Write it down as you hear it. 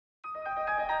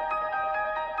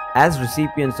As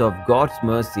recipients of God's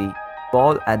mercy,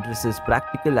 Paul addresses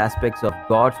practical aspects of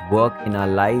God's work in our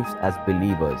lives as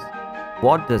believers.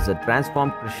 What does a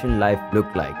transformed Christian life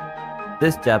look like?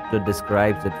 This chapter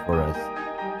describes it for us.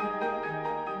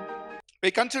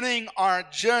 We're continuing our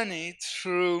journey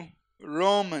through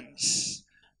Romans.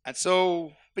 And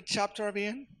so, which chapter are we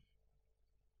in?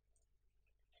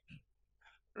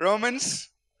 Romans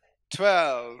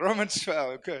 12. Romans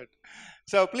 12, good.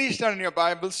 So please turn in your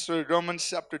Bibles to Romans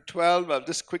chapter 12. I'll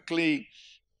just quickly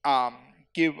um,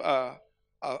 give a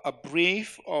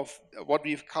brief of what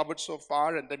we've covered so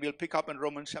far, and then we'll pick up in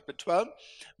Romans chapter 12.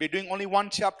 We're doing only one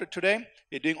chapter today.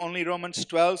 We're doing only Romans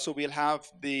 12, so we'll have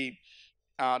the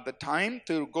time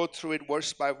to go through it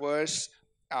verse by verse,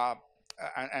 uh,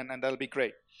 and that'll be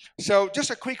great. So, just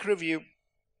a quick review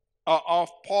of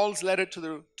Paul's letter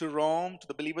to Rome, to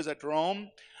the believers at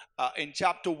Rome. In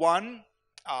chapter 1,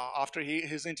 after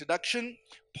his introduction,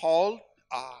 Paul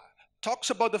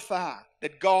talks about the fact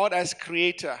that God, as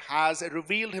creator, has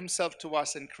revealed himself to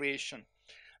us in creation.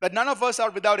 That none of us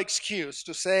are without excuse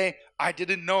to say, I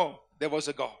didn't know there was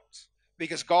a God.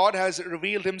 Because God has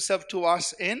revealed himself to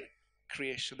us in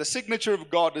creation. The signature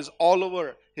of God is all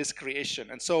over his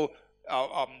creation. And so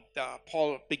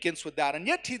Paul begins with that. And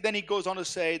yet then he goes on to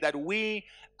say that we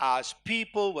as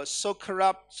people were so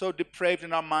corrupt, so depraved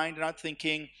in our mind and our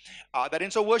thinking, that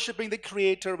in so worshiping the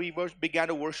Creator, we began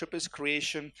to worship his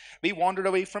creation. We wandered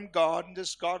away from God, and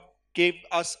just God gave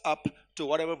us up to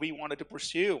whatever we wanted to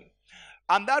pursue.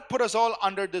 And that put us all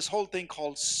under this whole thing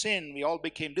called sin. We all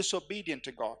became disobedient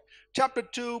to God. Chapter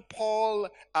 2, Paul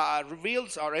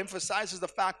reveals or emphasizes the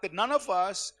fact that none of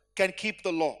us can keep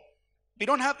the law. We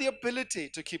don't have the ability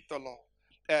to keep the law.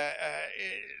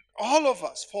 All of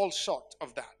us fall short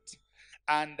of that.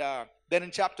 And then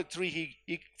in chapter 3,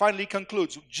 he finally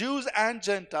concludes Jews and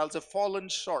Gentiles have fallen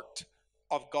short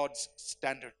of God's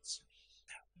standards.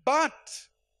 But,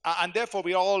 and therefore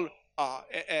we are all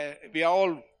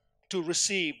to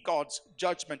receive God's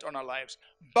judgment on our lives.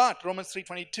 But Romans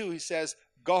 3:22, he says,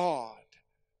 God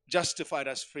justified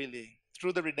us freely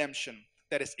through the redemption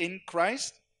that is in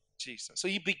Christ Jesus. So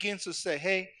he begins to say,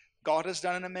 hey, God has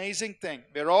done an amazing thing.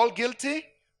 We're all guilty,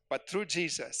 but through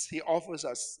Jesus, he offers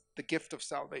us the gift of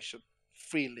salvation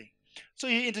freely. So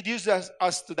he introduces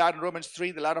us to that in Romans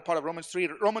 3, the latter part of Romans 3.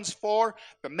 Romans 4,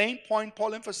 the main point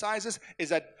Paul emphasizes is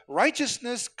that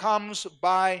righteousness comes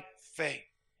by faith.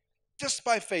 Just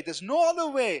by faith. There's no other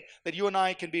way that you and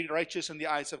I can be righteous in the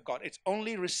eyes of God. It's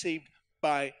only received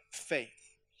by faith.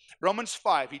 Romans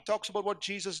 5, he talks about what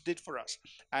Jesus did for us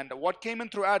and what came in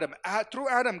through Adam. Through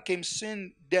Adam came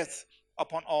sin, death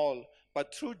upon all.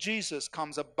 But through Jesus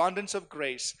comes abundance of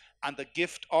grace and the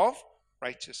gift of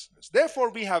righteousness. Therefore,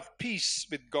 we have peace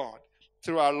with God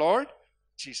through our Lord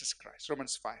Jesus Christ.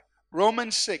 Romans 5.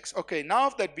 Romans 6. Okay, now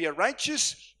that we are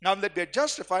righteous, now that we are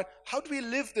justified, how do we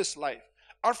live this life?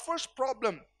 Our first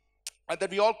problem that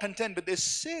we all contend with is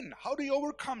sin. How do you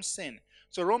overcome sin?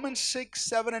 So Romans 6,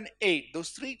 7, and 8, those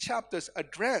three chapters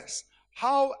address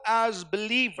how as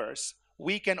believers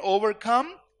we can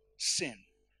overcome sin.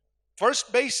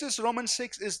 First basis, Romans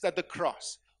 6, is that the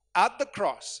cross. At the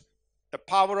cross, the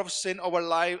power of sin over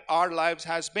our lives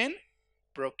has been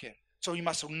broken. So we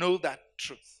must know that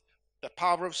truth. The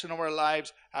power of sin over our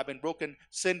lives have been broken.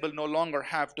 Sin will no longer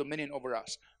have dominion over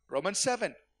us. Romans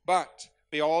 7, but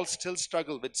we all still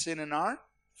struggle with sin in our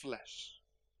flesh.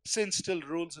 Sin still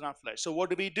rules in our flesh. So what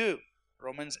do?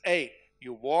 Romans 8,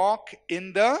 you walk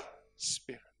in the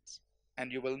Spirit,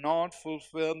 and you will not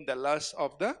fulfill the lust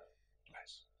of the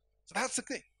flesh. So that's the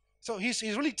thing. So he's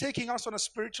really taking us on a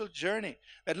spiritual journey.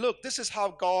 That look, this is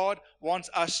how God wants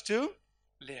us to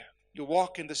live. You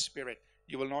walk in the Spirit,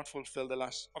 you will not fulfill the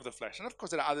lust of the flesh. And of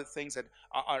course, there are other things that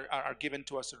are given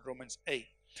to us in Romans 8.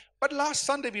 But last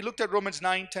Sunday, we looked at Romans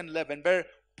 9, 10, 11, where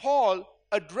Paul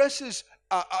addresses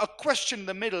a question in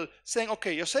the middle, saying,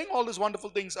 okay, you're saying all these wonderful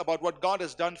things about what God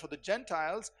has done for the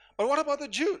Gentiles, but what about the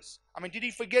Jews? I mean, did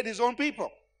he forget his own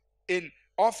people in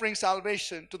offering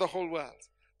salvation to the whole world?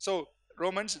 So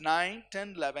Romans 9,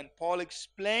 10, 11, Paul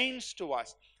explains to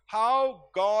us how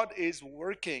God is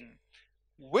working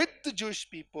with the Jewish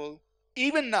people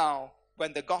even now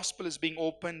when the gospel is being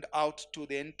opened out to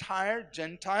the entire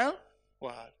Gentile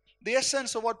world. The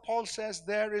essence of what Paul says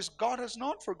there is God has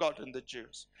not forgotten the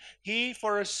Jews. He,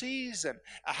 for a season,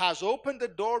 has opened the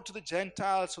door to the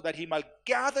Gentiles so that he might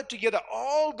gather together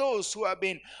all those who have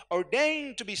been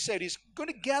ordained to be saved. He's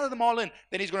going to gather them all in.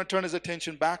 Then he's going to turn his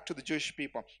attention back to the Jewish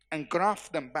people and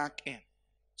graft them back in.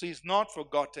 So he's not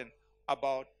forgotten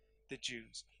about the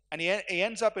Jews. And he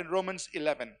ends up in Romans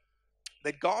 11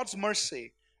 that God's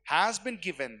mercy has been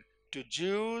given to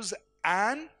Jews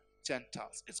and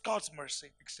Gentiles. It's God's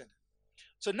mercy extended.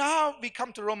 So now we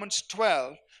come to Romans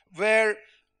 12, where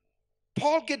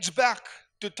Paul gets back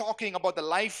to talking about the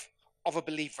life of a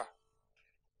believer.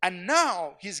 And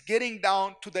now he's getting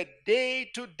down to the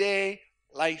day-to-day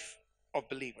life of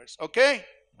believers. Okay?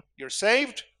 You're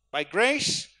saved by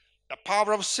grace. The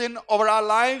power of sin over our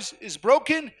lives is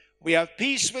broken. We have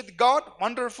peace with God.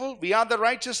 Wonderful. We are the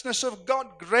righteousness of God.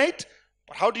 Great.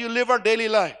 But how do you live our daily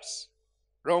lives?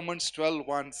 Romans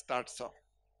 12:1 starts off.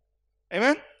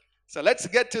 Amen? So let's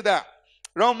get to that.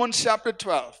 Romans chapter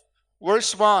 12,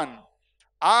 verse 1.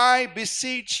 I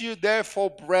beseech you, therefore,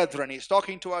 brethren. He's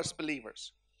talking to us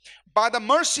believers. By the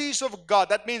mercies of God.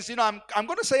 That means, I'm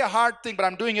going to say a hard thing, but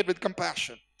I'm doing it with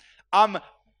compassion. I'm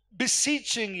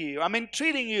beseeching you, I'm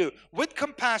entreating you with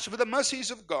compassion, with the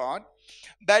mercies of God,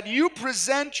 that you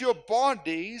present your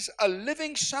bodies a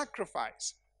living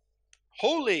sacrifice,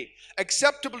 holy,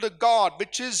 acceptable to God,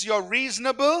 which is your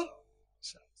reasonable.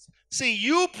 See,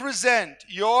 you present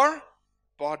your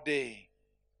body.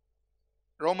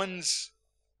 Romans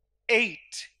 8,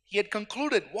 he had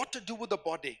concluded what to do with the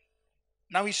body.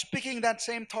 Now he's picking that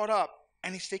same thought up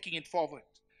and he's taking it forward.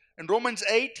 In Romans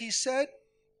 8, he said,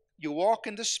 you walk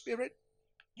in the Spirit,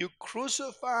 you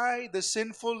crucify the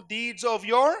sinful deeds of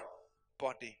your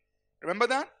body. Remember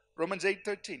that? Romans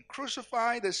 8:13.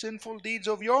 Crucify the sinful deeds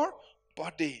of your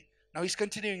body. Now he's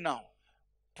continuing now.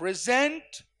 Present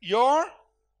your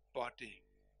body.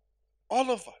 All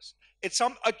of us. It's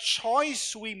a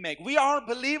choice we make. We are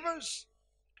believers.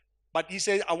 But he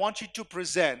says, I want you to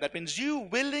present. That means you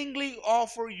willingly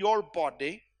offer your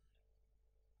body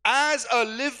as a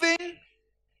living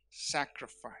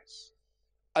sacrifice.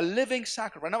 A living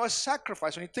sacrifice. Now, a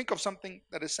sacrifice, when you think of something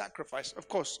that is sacrifice, of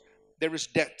course, there is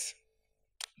death.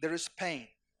 There is pain.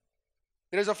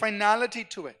 There is a finality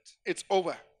to it. It's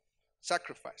over.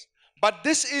 Sacrifice. But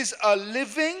this is a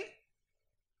living,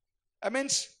 that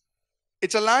means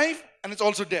it's alive and it's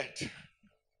also dead.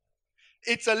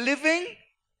 It's a living,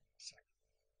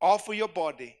 offer your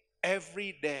body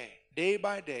every day, day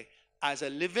by day, as a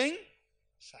living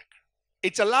sacrifice.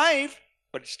 It's alive,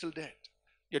 but it's still dead.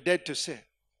 You're dead to sin.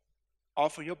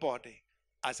 Offer your body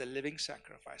as a living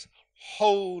sacrifice.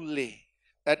 Holy.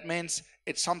 That means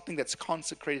it's something that's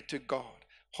consecrated to God.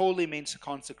 Holy means to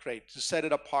consecrate, to set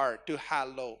it apart, to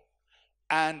hallow.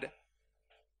 And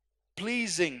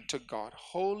pleasing to God.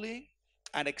 Holy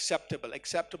and acceptable.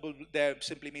 Acceptable there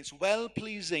simply means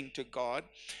well-pleasing to God.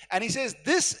 And he says,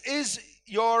 this is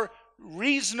your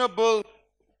reasonable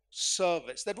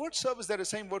service. That word service, they're the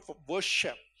same word for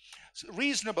worship.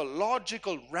 Reasonable,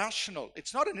 logical, rational.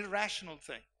 It's not an irrational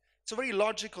thing. It's a very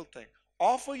logical thing.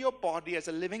 Offer your body as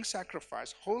a living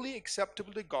sacrifice, wholly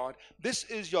acceptable to God. This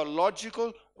is your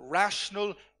logical,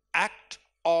 rational act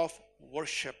of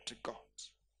worship to God.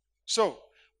 So,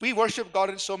 we worship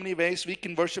God in so many ways. We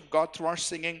can worship God through our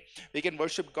singing. We can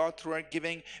worship God through our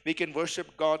giving. We can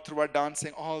worship God through our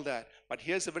dancing, all that. But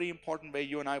here's a very important way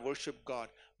you and I worship God.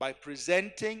 By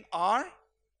presenting our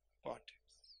bodies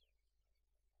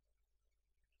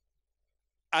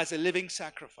as a living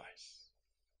sacrifice,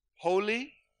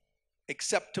 holy,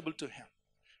 acceptable to Him.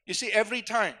 You see, every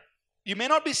time, you may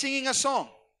not be singing a song,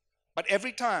 but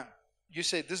every time you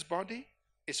say, this body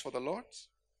is for the Lord's,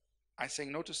 I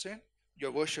sing no to sin,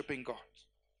 you're worshiping God.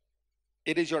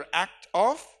 It is your act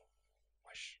of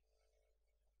worship.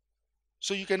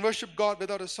 So you can worship God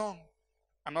without a song.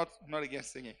 I'm not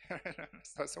against singing.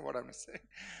 That's not what I'm saying.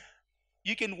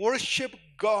 You can worship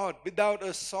God without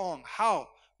a song. How?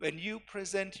 When you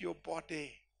present your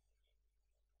body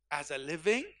as a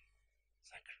living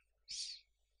sacrifice,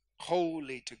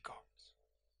 holy to God,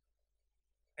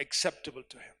 acceptable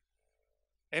to Him.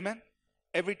 Amen?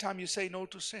 Every time you say no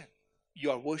to sin, you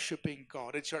are worshiping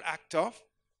God. It's your act of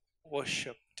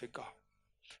worship to God.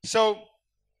 So,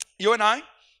 you and I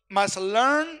must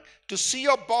learn to see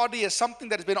your body as something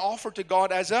that has been offered to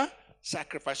God as a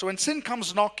sacrifice. So when sin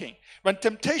comes knocking, when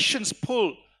temptations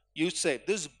pull, you say,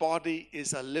 this body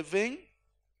is a living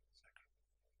sacrifice.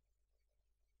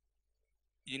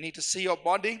 You need to see your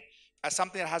body as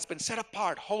something that has been set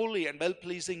apart, holy and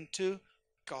well-pleasing to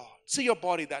God. See your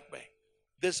body that way.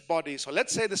 This body, so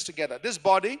let's say this together. This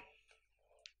body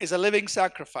is a living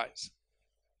sacrifice.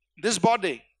 This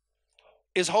body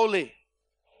is holy.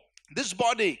 This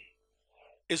body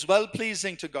is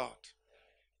well-pleasing to God.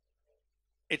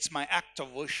 It's my act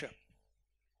of worship.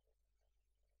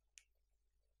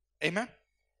 Amen?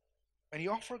 When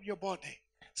you offer up your body,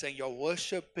 saying you're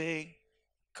worshiping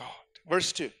God.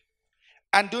 Verse 2.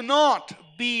 And do not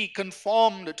be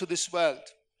conformed to this world,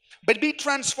 But be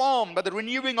transformed by the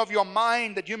renewing of your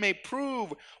mind, that you may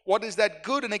prove what is that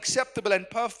good and acceptable and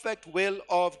perfect will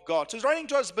of God. So he's writing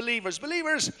to us believers.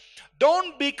 Believers,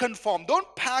 don't be conformed.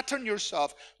 Don't pattern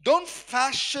yourself. Don't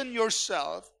fashion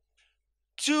yourself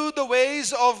to the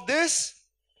ways of this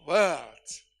world.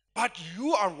 But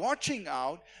you are watching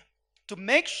out to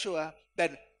make sure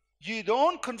that you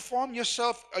don't conform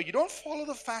yourself, or you don't follow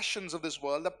the fashions of this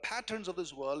world, the patterns of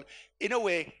this world, in a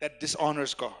way that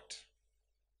dishonors God.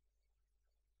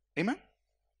 Amen?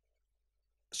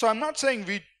 So I'm not saying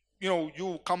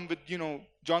you come with,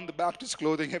 John the Baptist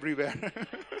clothing everywhere.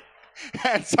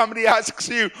 And somebody asks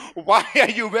you, why are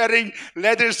you wearing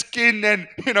leather skin and,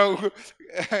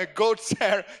 goat's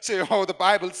hair? Say, oh, the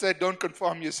Bible said don't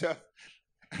conform yourself.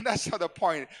 That's not the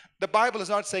point. The Bible is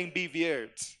not saying be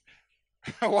weird.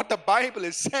 What the Bible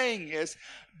is saying is,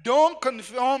 don't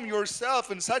conform yourself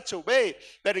in such a way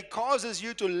that it causes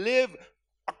you to live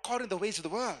according to the ways of the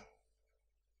world.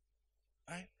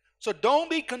 Right? So don't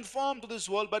be conformed to this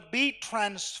world, but be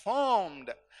transformed.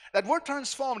 That word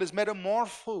transformed is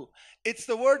metamorpho. It's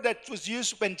the word that was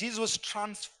used when Jesus was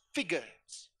transfigured.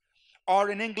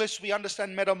 Or in English, we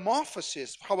understand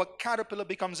metamorphosis, how a caterpillar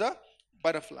becomes a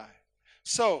butterfly.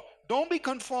 So don't be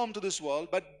conformed to this world,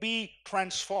 but be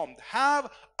transformed. Have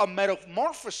a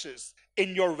metamorphosis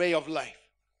in your way of life.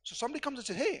 So somebody comes and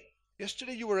says, hey,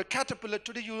 yesterday you were a caterpillar,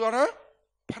 today you are a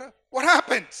butterfly. What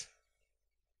happened?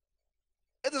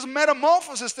 It is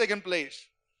metamorphosis taking place.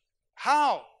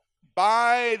 How?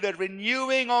 By the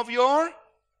renewing of your mind.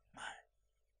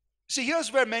 See,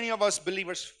 here's where many of us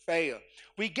believers fail.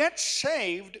 We get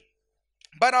saved,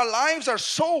 but our lives are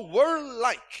so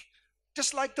world-like,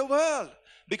 just like the world,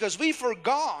 because we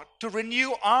forgot to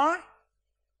renew our mind.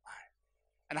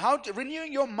 And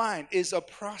renewing your mind is a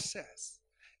process.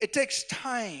 It takes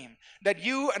time that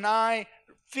you and I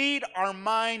feed our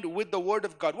mind with the Word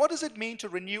of God. What does it mean to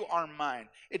renew our mind?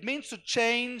 It means to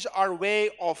change our way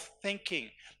of thinking.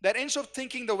 That instead of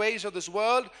thinking the ways of this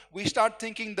world, we start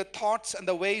thinking the thoughts and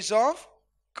the ways of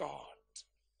God.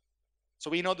 So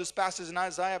we know this passage in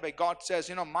Isaiah where God says,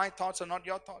 my thoughts are not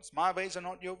your thoughts, my ways are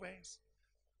not your ways.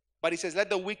 But he says, let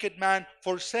the wicked man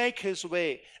forsake his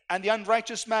way, and the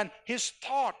unrighteous man his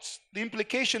thoughts. The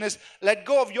implication is, let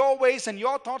go of your ways and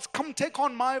your thoughts. Come take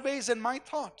on my ways and my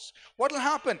thoughts. What will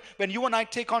happen when you and I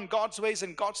take on God's ways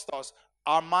and God's thoughts?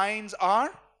 Our minds are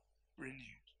renewed.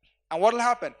 And what will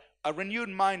happen? A renewed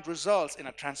mind results in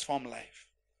a transformed life,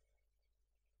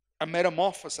 a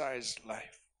metamorphosized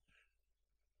life.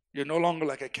 You're no longer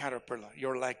like a caterpillar.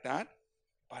 You're like that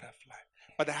butterfly.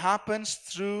 But it happens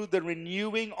through the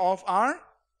renewing of our mind.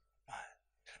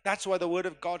 That's why the Word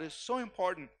of God is so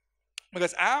important.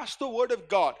 Because as the Word of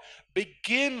God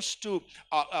begins to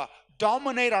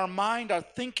dominate our mind, our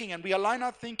thinking, and we align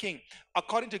our thinking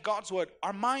according to God's Word,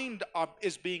 our mind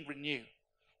is being renewed.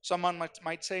 Someone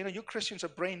might say, you Christians are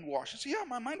brainwashed. Say, yeah,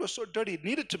 my mind was so dirty, it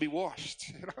needed to be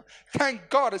washed. Thank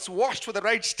God it's washed with the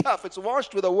right stuff. It's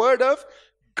washed with the Word of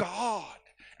God.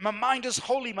 My mind is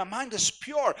holy. My mind is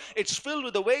pure. It's filled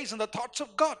with the ways and the thoughts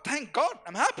of God. Thank God.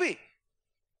 I'm happy.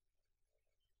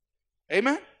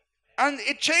 Amen. And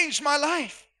it changed my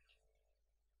life.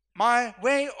 My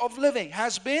way of living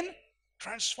has been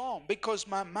transformed because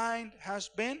my mind has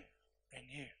been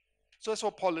renewed. So that's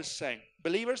what Paul is saying.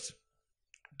 Believers,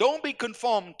 don't be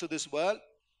conformed to this world.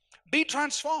 Be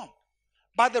transformed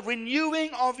by the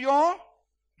renewing of your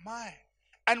mind.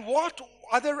 And what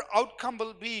other outcome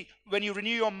will be when you renew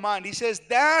your mind? He says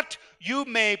that you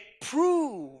may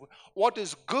prove what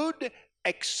is good,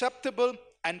 acceptable,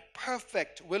 and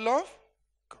perfect will of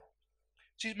God.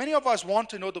 See, many of us want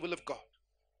to know the will of God.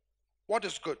 What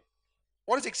is good?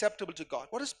 What is acceptable to God?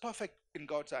 What is perfect in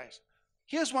God's eyes?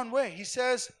 Here's one way. He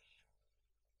says,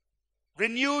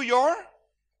 renew your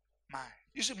mind.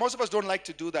 You see, most of us don't like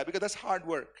to do that because that's hard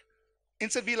work.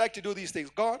 Instead, we like to do these things.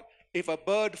 God, if a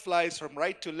bird flies from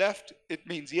right to left, it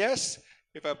means yes.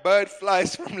 If a bird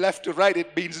flies from left to right,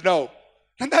 it means no.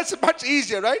 And that's much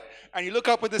easier, right? And you look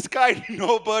up at the sky,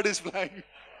 no bird is flying.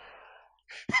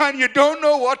 And you don't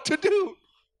know what to do.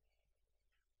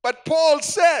 But Paul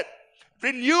said,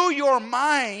 renew your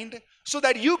mind so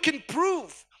that you can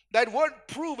prove. That word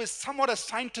prove is somewhat a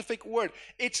scientific word.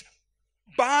 It's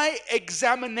by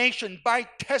examination, by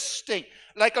testing.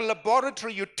 Like a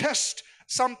laboratory, you test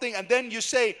something and then you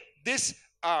say, this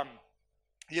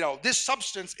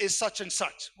substance is such and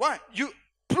such. Why? You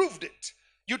proved it.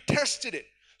 You tested it.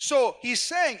 So he's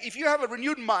saying, if you have a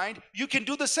renewed mind, you can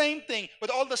do the same thing with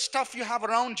all the stuff you have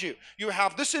around you. You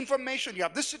have this information, you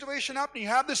have this situation happening, you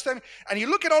have this thing, and you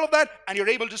look at all of that, and you're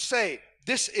able to say,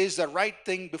 this is the right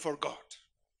thing before God.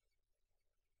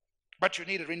 But you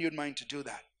need a renewed mind to do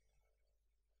that.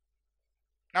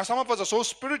 Now, some of us are so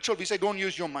spiritual, we say, don't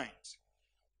use your mind.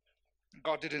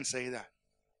 God didn't say that.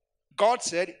 God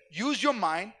said, use your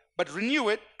mind, but renew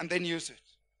it and then use it.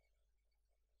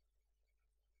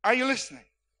 Are you listening?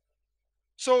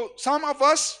 So, some of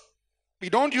us, we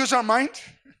don't use our mind.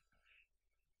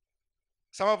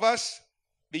 Some of us,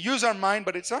 we use our mind,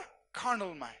 but it's a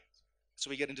carnal mind. So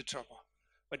we get into trouble.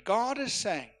 But God is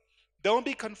saying, don't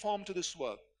be conformed to this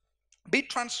world. Be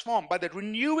transformed by the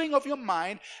renewing of your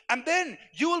mind, and then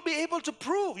you will be able to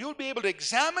prove, you'll be able to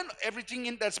examine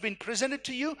everything that's been presented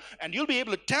to you, and you'll be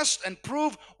able to test and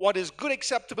prove what is good,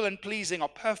 acceptable, and pleasing or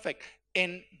perfect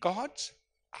in God's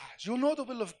eyes. You'll know the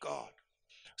will of God.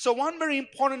 So, one very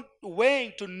important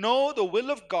way to know the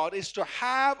will of God is to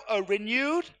have a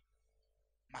renewed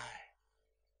mind.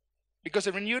 Because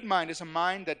a renewed mind is a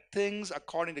mind that thinks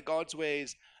according to God's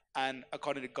ways and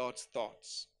according to God's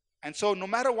thoughts. And so, no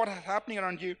matter what is happening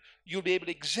around you, you'll be able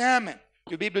to examine,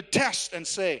 you'll be able to test and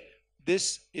say,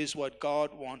 this is what God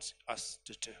wants us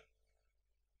to do.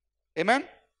 Amen?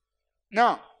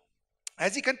 Now,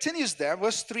 as he continues there,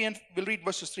 verse 3, and we'll read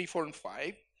verses 3, 4, and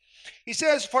 5. He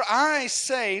says, for I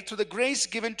say, through the grace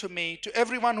given to me, to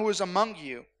everyone who is among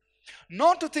you,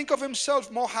 not to think of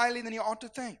himself more highly than he ought to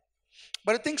think,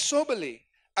 but to think soberly,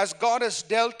 as God has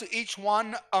dealt to each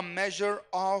one a measure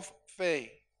of faith.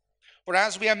 For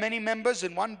as we have many members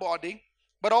in one body,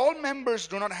 but all members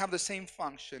do not have the same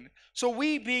function, so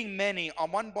we, being many, are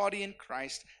one body in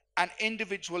Christ, and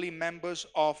individually members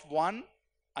of one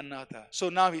another. So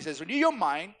now he says, renew your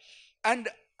mind, and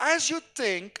as you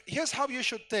think, here's how you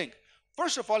should think.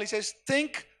 First of all, he says,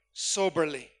 think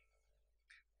soberly.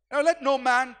 Now, let no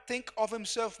man think of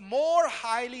himself more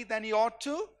highly than he ought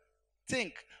to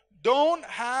think. Don't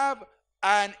have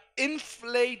an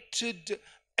inflated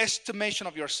estimation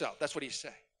of yourself. That's what he's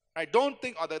saying. Right? Don't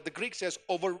think, or the Greek says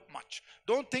overmuch.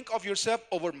 Don't think of yourself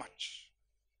overmuch.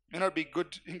 May not be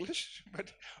good English,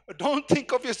 but don't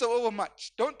think of yourself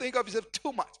overmuch. Don't think of yourself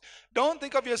too much. Don't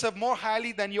think of yourself more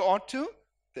highly than you ought to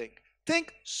think.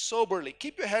 Think soberly.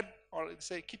 Keep your head, or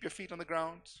say, keep your feet on the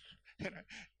ground.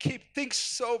 Think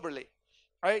soberly,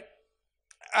 right?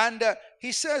 And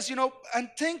he says, and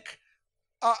think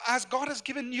as God has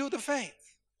given you the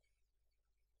faith.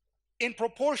 In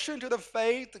proportion to the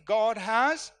faith God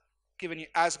has given you.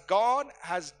 As God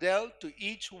has dealt to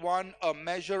each one a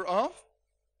measure of.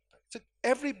 So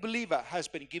every believer has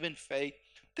been given faith.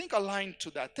 Think aligned to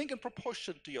that. Think in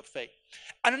proportion to your faith.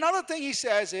 And another thing he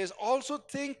says is also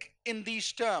think in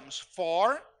these terms.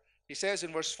 For, he says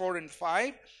in verse 4 and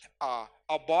 5,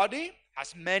 a body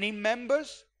has many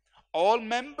members. All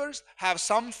members have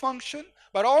some function,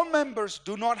 but all members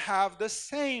do not have the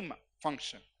same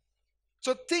function.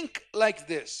 So think like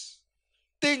this.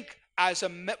 Think as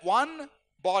one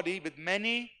body with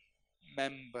many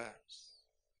members.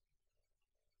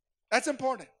 That's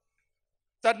important.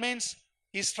 That means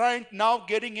he's now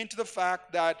getting into the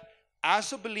fact that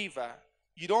as a believer,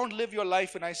 you don't live your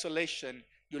life in isolation.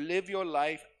 You live your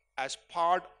life as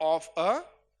part of a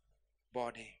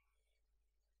body.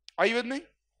 Are you with me?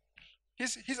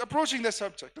 He's approaching the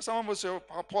subject. Someone will say,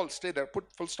 oh, Paul, stay there.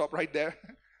 Put full stop right there.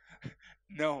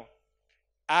 No.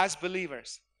 As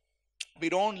believers, we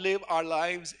don't live our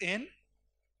lives in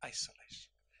isolation.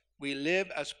 We live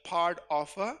as part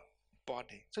of a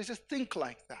body. So he says, think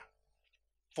like that.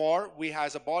 For we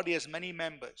as a body has many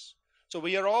members. So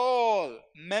we are all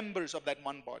members of that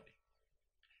one body.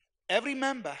 Every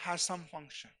member has some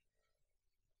function.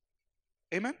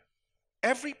 Amen?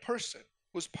 Every person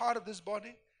who's part of this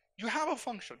body, you have a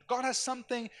function. God has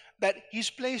something that he's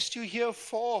placed you here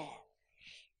for.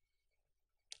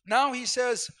 Now he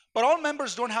says, but all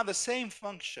members don't have the same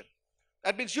function.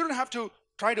 That means you don't have to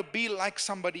try to be like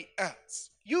somebody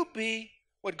else. You be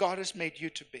what God has made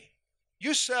you to be.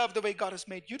 You serve the way God has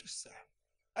made you to serve.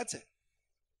 That's it.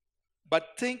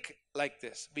 But think like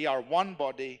this. We are one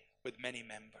body with many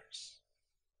members.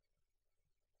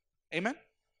 Amen?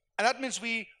 And that means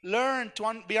we learn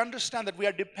we understand that we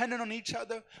are dependent on each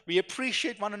other. We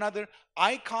appreciate one another.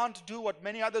 I can't do what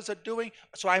many others are doing,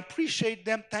 so I appreciate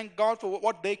them. Thank God for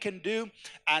what they can do.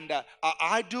 And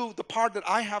I do the part that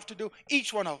I have to do.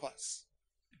 Each one of us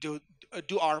do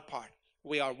our part.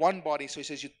 We are one body, so he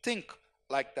says you think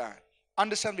like that.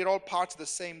 Understand we're all parts of the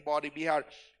same body.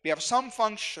 We have some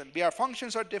function. Our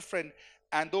functions are different,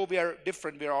 and though we are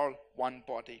different, we are all one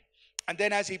body. And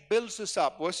then as he builds this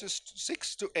up, verses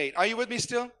 6 to 8. Are you with me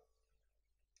still?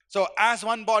 So as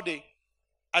one body,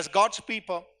 as God's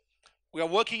people, we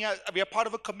are part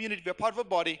of a community, we are part of a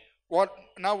body. What?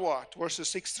 Verses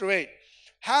 6 through 8.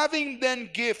 Having then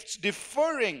gifts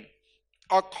differing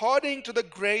according to the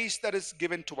grace that is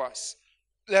given to us,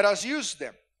 let us use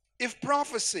them. If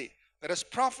prophecy, let us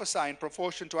prophesy in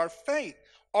proportion to our faith.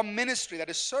 Or ministry, that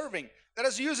is serving, let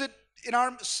us use it in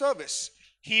our service.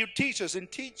 He who teaches in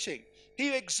teaching. He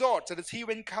who exhorts, that is, he who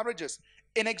encourages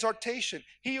in exhortation.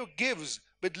 He who gives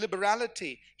with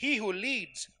liberality. He who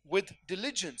leads with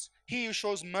diligence. He who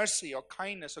shows mercy or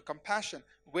kindness or compassion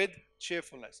with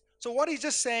cheerfulness. So, what he's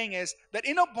just saying is that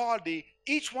in a body,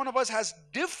 each one of us has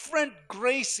different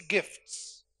grace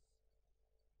gifts.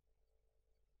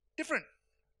 Different.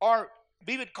 Or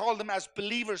we would call them as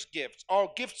believers' gifts,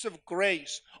 or gifts of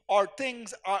grace, or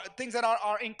things that are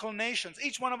our inclinations.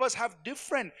 Each one of us have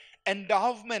different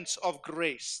endowments of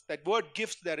grace. That word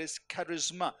gifts there is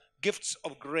charisma, gifts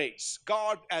of grace.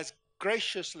 God has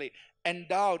graciously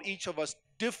endowed each of us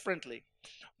differently.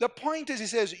 The point is, he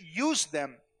says, use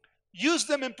them. Use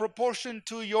them in proportion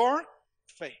to your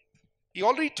faith. He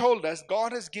already told us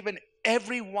God has given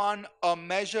everyone a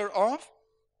measure of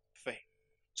faith.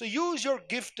 So use your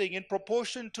gifting in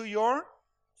proportion to your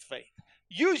faith.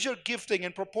 Use your gifting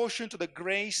in proportion to the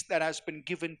grace that has been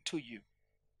given to you.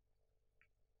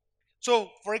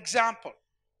 So, for example,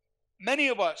 many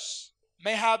of us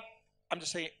may have, I'm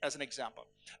just saying as an example,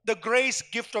 the grace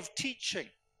gift of teaching.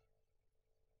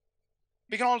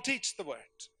 We can all teach the word.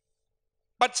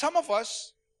 But some of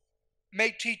us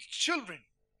may teach children.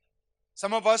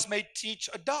 Some of us may teach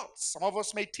adults. Some of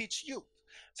us may teach youth.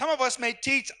 Some of us may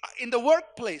teach in the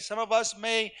workplace. Some of us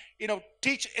may,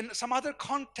 teach in some other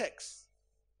context.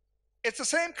 It's the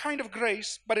same kind of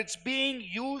grace, but it's being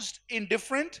used in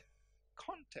different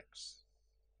contexts.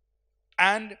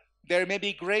 And there may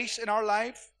be grace in our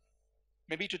life,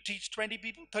 maybe to teach 20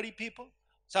 people, 30 people.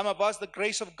 Some of us, the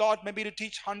grace of God may be to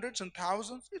teach hundreds and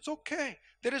thousands. It's okay.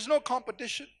 There is no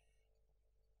competition.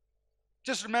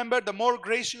 Just remember, the more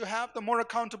grace you have, the more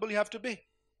accountable you have to be.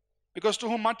 Because to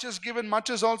whom much is given, much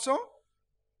is also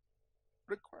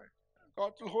required.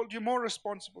 God will hold you more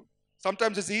responsible.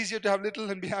 Sometimes it's easier to have little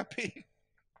and be happy.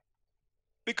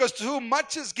 Because to whom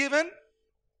much is given,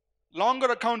 longer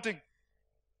accounting.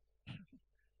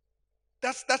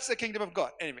 That's the kingdom of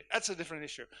God. Anyway, that's a different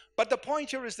issue. But the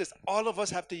point here is this: all of us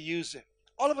have to use it.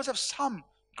 All of us have some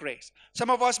grace.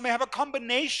 Some of us may have a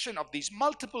combination of these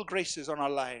multiple graces on our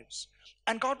lives.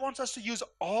 And God wants us to use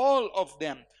all of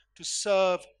them to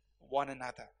serve one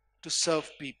another, to serve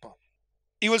people.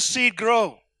 You will see it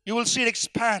grow. You will see it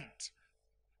expand.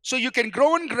 So you can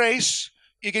grow in grace.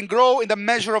 You can grow in the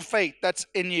measure of faith that's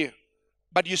in you.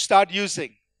 But you start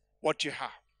using what you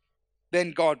have.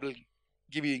 Then God will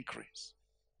give you increase.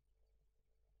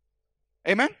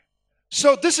 Amen?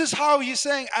 So this is how he's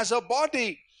saying, as a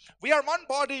body, we are one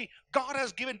body. God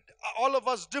has given all of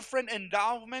us different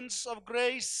endowments of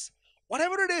grace.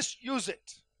 Whatever it is, use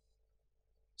it.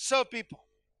 Serve people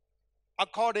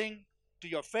according to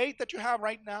your faith that you have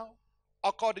right now,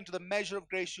 according to the measure of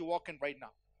grace you walk in right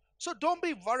now. So don't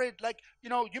be worried, like,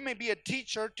 you may be a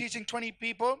teacher teaching 20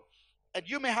 people, and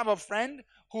you may have a friend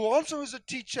who also is a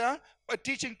teacher, but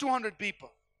teaching 200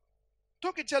 people.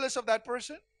 Don't get jealous of that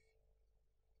person.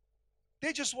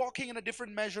 They're just walking in a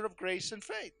different measure of grace and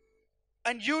faith.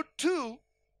 And you too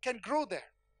can grow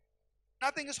there.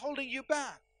 Nothing is holding you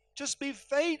back. Just be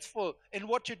faithful in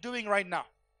what you're doing right now.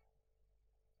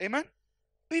 Amen?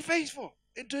 Be faithful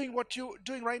in doing what you're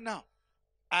doing right now.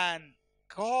 And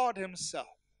God himself,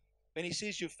 when he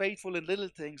sees you faithful in little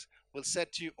things, will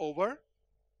set you over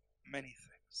many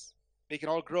things. We can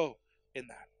all grow in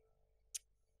that.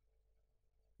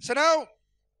 So now,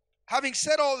 having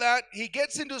said all that, he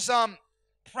gets into some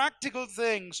practical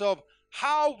things of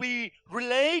how we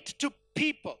relate to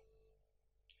people.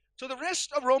 So the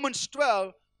rest of Romans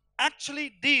 12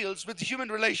 actually deals with human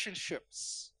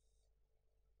relationships.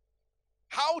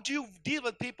 How do you deal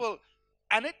with people?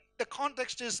 And the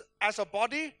context is as a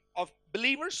body of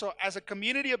believers, so as a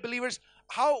community of believers,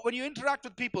 when you interact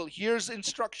with people, here's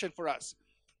instruction for us.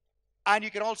 And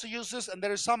you can also use this, and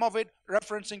there is some of it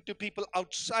referencing to people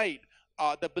outside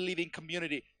the believing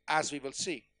community, as we will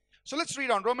see. So let's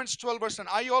read on Romans 12, verse 9.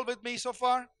 Are you all with me so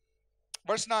far?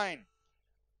 Verse 9.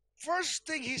 First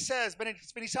thing he says when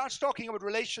he starts talking about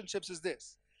relationships is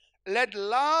this: let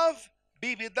love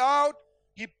be without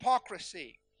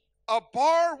hypocrisy.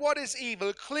 Abhor what is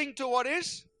evil, cling to what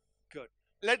is good.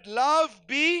 Let love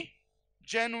be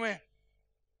genuine.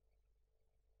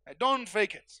 Don't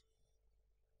fake it.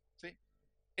 See,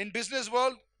 in business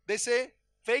world, they say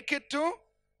fake it too,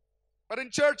 but in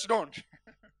church, don't.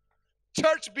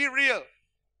 Church, be real.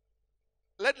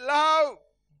 Let love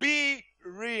be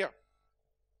real.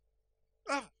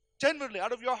 Love genuinely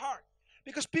out of your heart.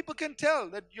 Because people can tell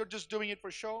that you're just doing it for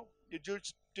show. You're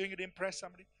just doing it to impress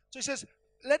somebody. So he says,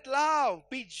 let love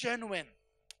be genuine.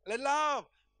 Let love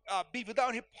be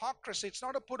without hypocrisy. It's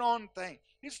not a put on thing.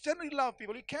 You generally love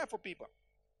people, you care for people.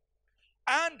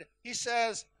 And he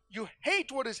says, you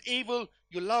hate what is evil,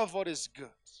 you love what is good.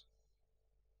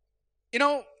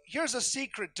 Here's a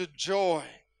secret to joy.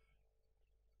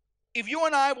 If you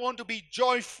and I want to be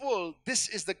joyful, this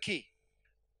is the key.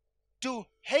 To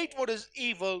hate what is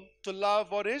evil, to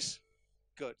love what is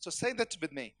good. So say that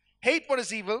with me. Hate what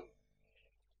is evil,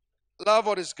 love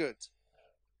what is good.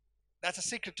 That's a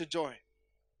secret to joy.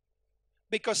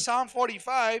 Because Psalm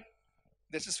 45,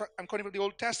 I'm quoting from the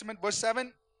Old Testament, verse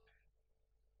 7.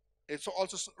 It's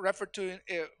also referred to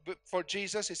for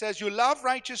Jesus. He says, you love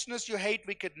righteousness, you hate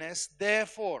wickedness.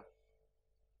 Therefore,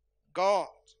 God,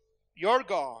 your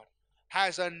God,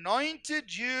 has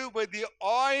anointed you with the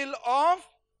oil of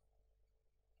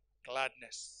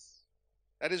gladness.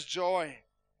 That is joy.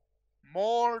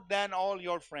 More than all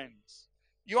your friends.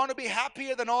 You want to be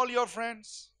happier than all your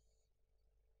friends?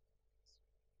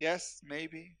 Yes,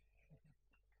 maybe.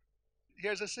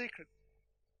 Here's a secret.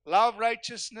 Love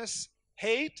righteousness,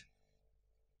 hate,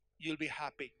 you'll be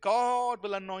happy. God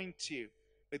will anoint you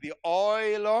with the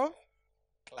oil of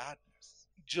gladness,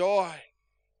 joy,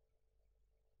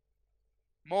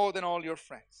 more than all your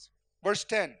friends. Verse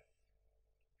 10.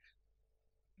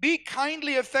 Be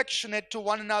kindly affectionate to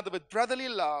one another with brotherly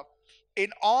love, in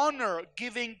honor,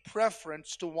 giving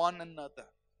preference to one another.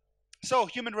 So,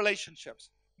 human relationships.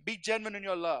 Be genuine in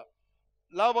your love.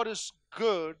 Love what is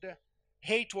good,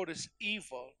 hate what is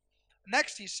evil.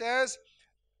 Next, he says,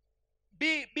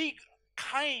 be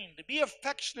kind, be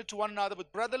affectionate to one another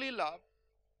with brotherly love.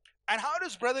 And how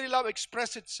does brotherly love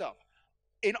express itself?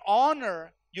 In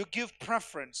honor, you give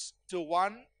preference to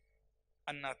one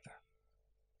another.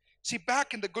 See,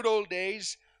 back in the good old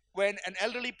days, when an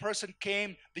elderly person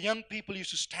came, the young people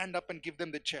used to stand up and give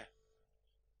them the chair.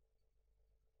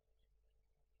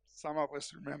 Some of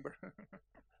us remember.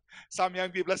 Some young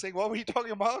people are saying, what were you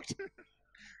talking about?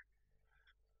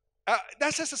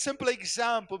 That's just a simple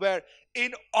example where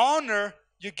in honor,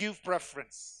 you give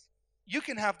preference. You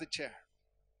can have the chair.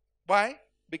 Why?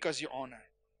 Because you honor.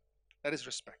 That is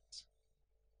respect.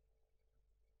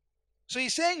 So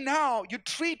he's saying now you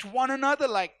treat one another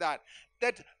like that.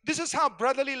 That this is how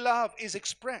brotherly love is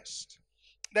expressed.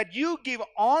 That you give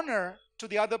honor to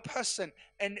the other person,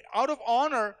 and out of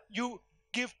honor, you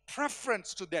give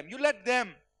preference to them. You let them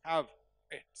have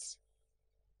it.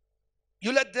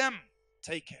 You let them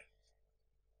take it.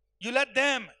 You let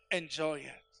them enjoy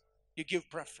it. You give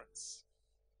preference.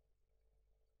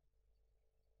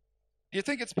 Do you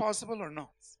think it's possible or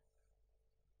not?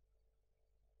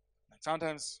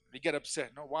 Sometimes we get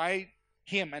upset. No, why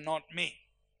him and not me?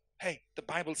 Hey, the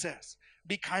Bible says,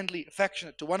 be kindly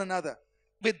affectionate to one another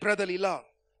with brotherly love,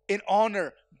 in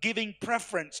honor, giving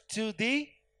preference to the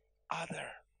other.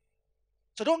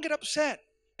 So don't get upset.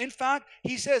 In fact,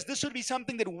 he says this should be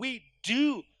something that we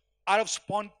do out of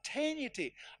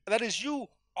spontaneity. That is, you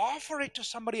offer it to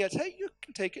somebody else. Hey, you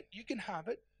can take it. You can have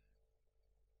it.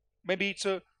 Maybe it's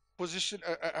a position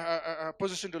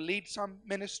to lead some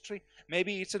ministry.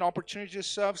 Maybe it's an opportunity to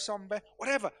serve somewhere.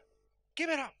 Whatever. Give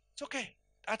it up. It's okay.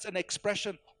 That's an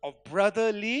expression of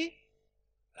brotherly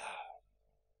love.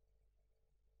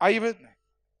 Are you with me?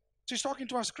 So he's talking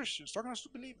to us Christians, talking to us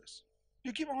believers.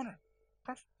 You give honor,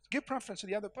 give preference to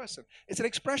the other person. It's an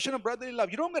expression of brotherly love.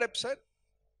 You don't get upset.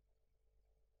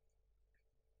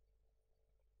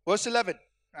 Verse 11.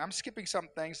 I'm skipping some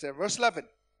things there. Verse 11.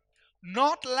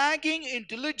 Not lagging in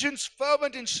diligence,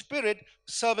 fervent in spirit,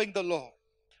 serving the Lord.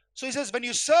 So he says, when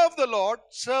you serve the Lord,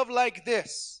 serve like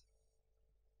this.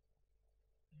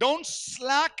 Don't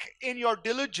slack in your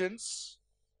diligence.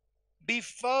 Be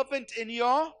fervent in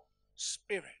your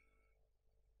spirit.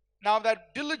 Now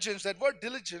that diligence, that word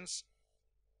diligence,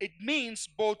 it means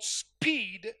both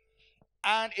speed,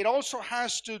 and it also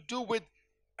has to do with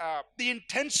the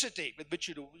intensity with which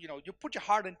you do. You put your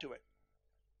heart into it.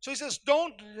 So he says,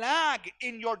 don't lag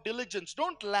in your diligence.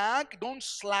 Don't lag, don't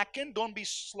slacken, don't be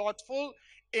slothful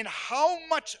in how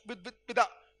much,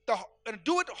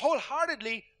 do it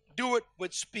wholeheartedly, do it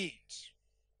with speed.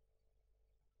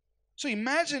 So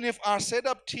imagine if our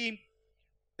setup team,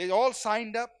 they all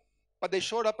signed up, but they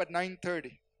showed up at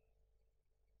 9:30.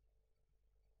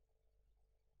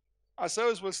 Our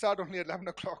service will start only at 11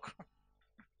 o'clock.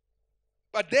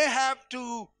 But they have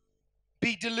to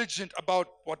be diligent about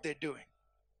what they're doing.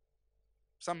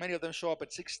 Many of them show up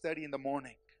at 6:30 in the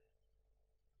morning.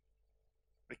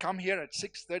 They come here at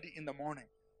 6:30 in the morning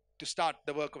to start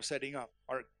the work of setting up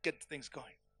or get things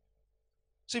going.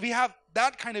 So we have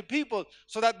that kind of people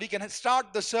so that we can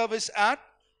start the service at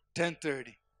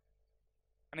 10:30.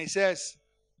 And he says,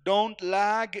 don't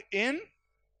lag in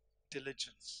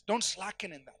diligence. Don't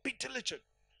slacken in that. Be diligent.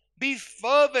 Be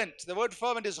fervent. The word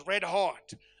fervent is red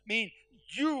hot. Mean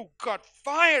you got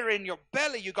fire in your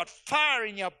belly. You got fire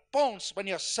in your bones when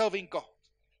you're serving God.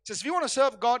 It says, if you want to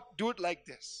serve God, do it like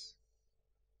this.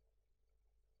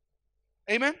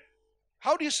 Amen?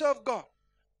 How do you serve God?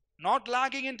 Not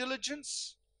lagging in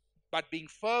diligence, but being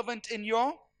fervent in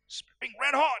your spirit. Being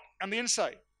red hot on the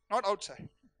inside, not outside.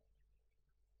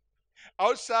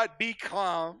 Outside, be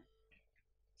calm.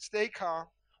 Stay calm.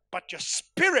 But your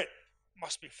spirit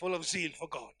must be full of zeal for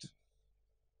God.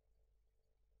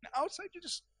 Now, outside, you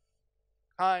just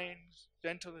kind,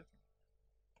 gentle.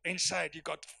 Inside, you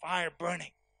got fire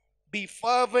burning. Be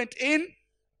fervent in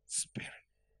spirit,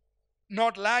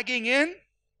 not lagging in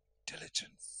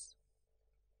diligence.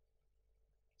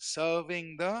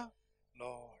 Serving the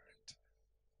Lord.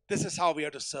 This is how we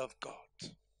are to serve God.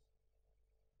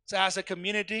 So, as a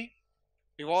community,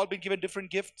 we've all been given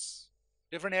different gifts,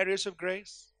 different areas of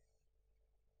grace.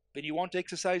 When you want to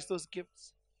exercise those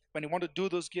gifts, when you want to do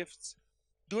those gifts,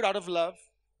 do it out of love,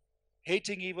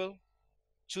 hating evil,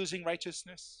 choosing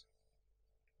righteousness,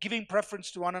 giving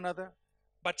preference to one another,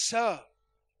 but serve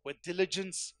with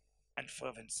diligence and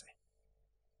fervency.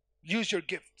 Use your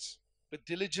gifts with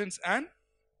diligence and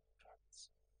fervency.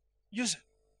 Use it.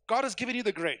 God has given you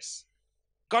the grace.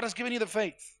 God has given you the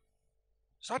faith.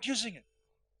 Start using it.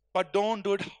 But don't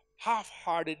do it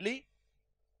half-heartedly,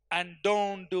 and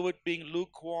don't do it being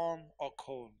lukewarm or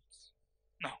cold.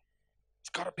 No. It's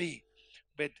got to be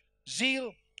with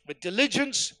zeal, with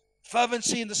diligence,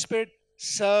 fervency in the Spirit.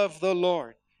 Serve the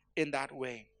Lord in that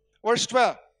way. Verse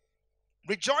 12.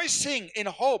 Rejoicing in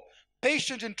hope,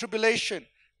 patient in tribulation,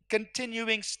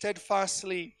 continuing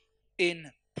steadfastly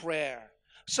in prayer.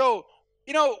 So,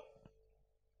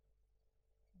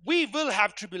 we will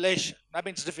have tribulation. That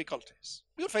means difficulties.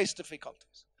 We'll face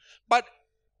difficulties. But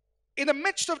in the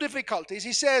midst of difficulties,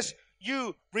 he says,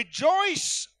 you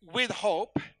rejoice with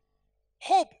hope.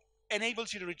 Hope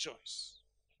enables you to rejoice.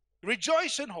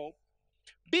 Rejoice in hope.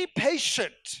 Be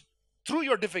patient through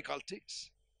your difficulties.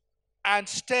 And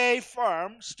stay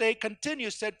firm,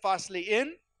 continue steadfastly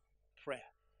in prayer.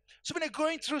 So when you're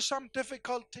going through some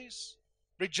difficulties,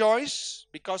 rejoice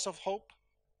because of hope.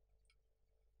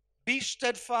 Be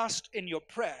steadfast in your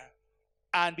prayer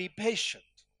and be patient.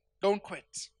 Don't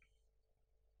quit.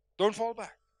 Don't fall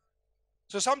back.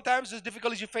 So sometimes there's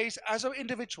difficulties you face as an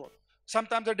individual.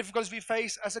 Sometimes there are difficulties we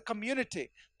face as a community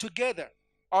together.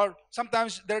 Or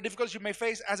sometimes there are difficulties you may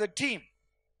face as a team.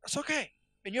 That's okay.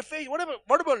 In your faith,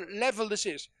 whatever level this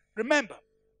is, remember,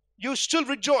 you still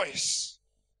rejoice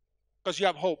because you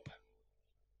have hope.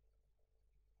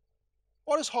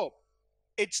 What is hope?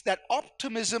 It's that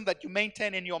optimism that you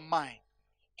maintain in your mind.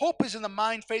 Hope is in the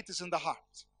mind, faith is in the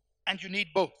heart, and you need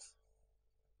both.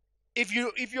 If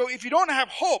you don't have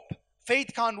hope,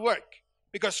 faith can't work,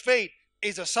 because faith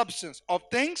is a substance of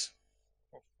things.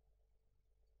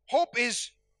 Hope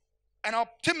is an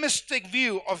optimistic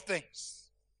view of things.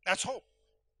 That's hope.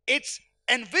 It's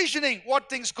envisioning what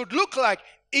things could look like,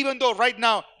 even though right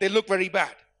now they look very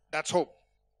bad. That's hope.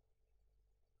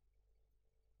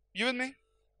 You with me?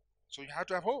 So you have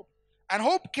to have hope. And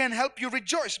hope can help you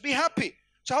rejoice, be happy.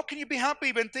 So how can you be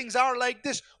happy when things are like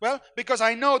this? Well, because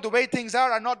I know the way things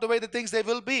are not the way the things they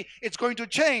will be. It's going to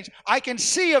change. I can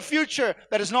see a future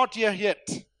that is not here yet.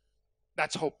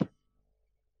 That's hope.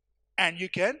 And you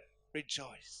can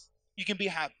rejoice. You can be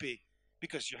happy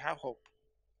because you have hope.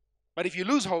 But if you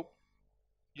lose hope,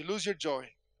 you lose your joy,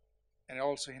 and it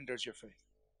also hinders your faith.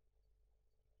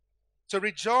 So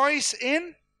rejoice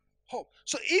in hope.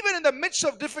 So even in the midst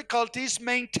of difficulties,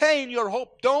 maintain your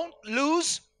hope. Don't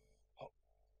lose hope.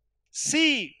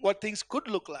 See what things could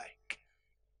look like.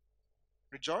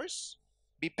 Rejoice.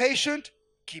 Be patient.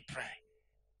 Keep praying.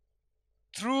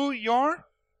 Through your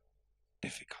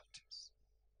difficulties.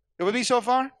 You with me so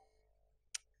far?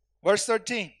 Verse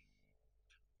 13.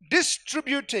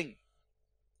 Distributing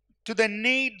to the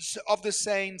needs of the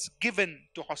saints, given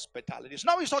to hospitality. So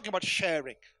now he's talking about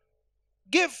sharing.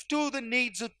 Give to the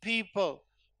needs of people.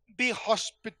 Be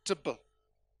hospitable,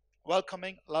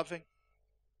 welcoming, loving.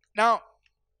 Now,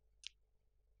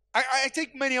 I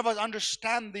think many of us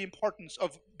understand the importance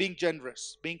of being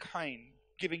generous, being kind,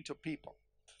 giving to people.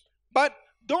 But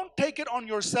don't take it on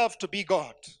yourself to be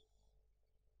God.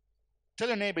 Tell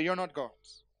your neighbor, you're not God.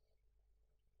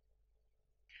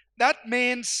 That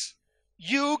means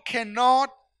you cannot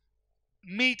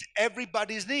meet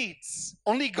everybody's needs.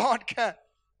 Only God can.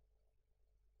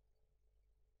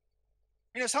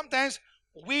 Sometimes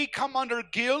we come under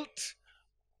guilt,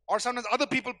 or sometimes other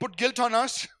people put guilt on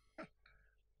us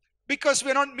because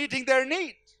we're not meeting their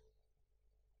need.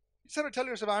 Instead of telling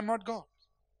yourself, I'm not God.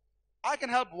 I can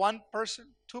help one person,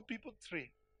 two people,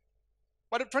 three.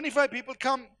 But if 25 people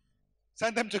come,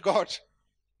 send them to God.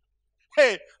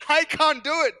 Hey, I can't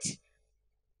do it.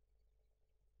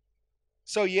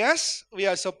 So, yes, we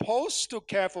are supposed to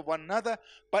care for one another,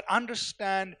 but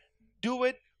understand, do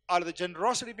it out of the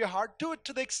generosity of your heart. Do it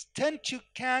to the extent you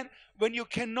can. When you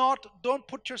cannot, don't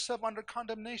put yourself under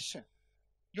condemnation.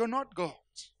 You're not God.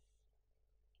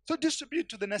 So, distribute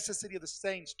to the necessity of the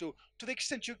saints to the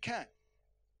extent you can.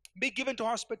 Be given to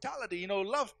hospitality,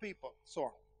 love people, so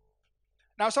on.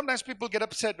 Now, sometimes people get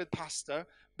upset with pastor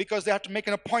because they have to make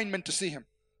an appointment to see him.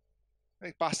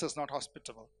 Hey, pastor's not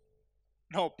hospitable.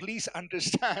 No, please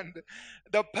understand.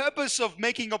 The purpose of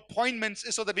making appointments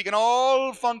is so that we can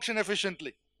all function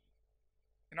efficiently.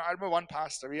 I remember one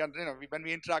pastor. When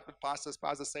we interact with pastors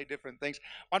say different things.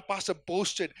 One pastor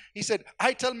boasted. He said,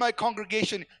 "I tell my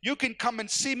congregation, you can come and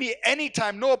see me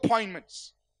anytime, no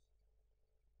appointments."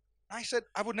 I said,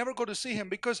 I would never go to see him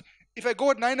because if I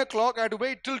go at 9 o'clock, I had to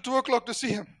wait till 2 o'clock to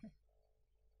see him.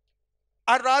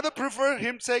 I'd rather prefer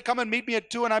him say, "Come and meet me at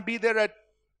 2," and I'd be there at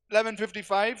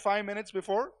 11:55, 5 minutes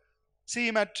before. See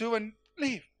him at 2 and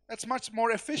leave. That's much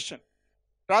more efficient.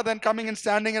 Rather than coming and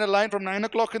standing in a line from 9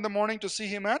 o'clock in the morning to see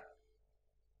him at.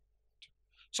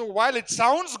 So while it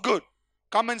sounds good,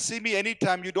 come and see me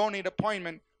anytime, you don't need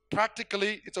appointment.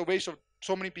 Practically, it's a waste of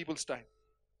so many people's time.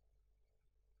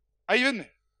 Are you with me?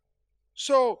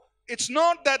 So it's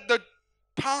not that the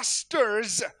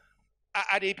pastors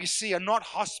at APC are not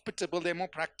hospitable, they're more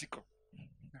practical.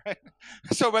 Right?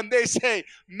 So when they say,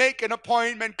 make an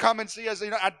appointment, come and see us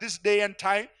at this day and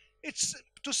time, it's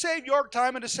to save your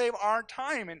time and to save our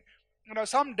time. And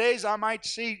some days I might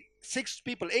see 6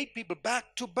 people, 8 people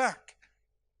back to back.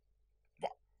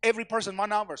 Every person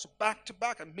 1 hour, so back to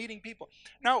back, I'm meeting people.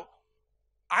 Now,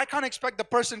 I can't expect the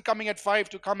person coming at 5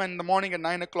 to come in the morning at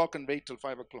 9 o'clock and wait till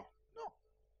 5 o'clock. No.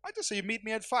 I just say, you meet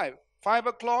me at 5. 5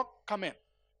 o'clock, come in.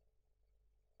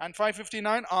 And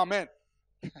 5:59, amen.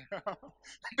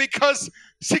 Because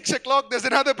 6 o'clock, there's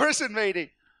another person waiting,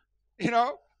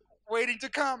 waiting to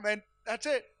come, and that's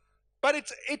it. But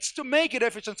it's to make it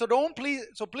efficient.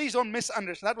 So please don't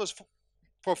misunderstand. That was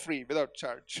for free, without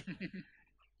charge.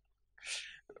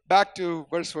 Back to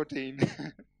verse 14.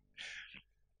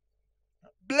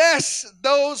 Bless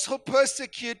those who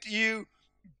persecute you.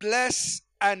 Bless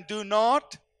and do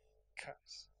not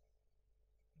curse.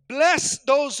 Bless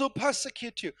those who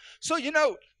persecute you. So,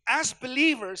 as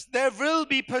believers, there will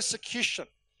be persecution.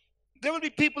 There will be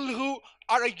people who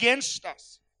are against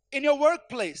us. In your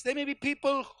workplace, there may be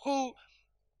people who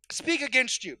speak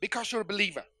against you because you're a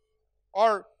believer.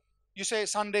 Or you say,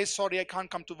 Sunday, sorry, I can't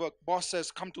come to work. Boss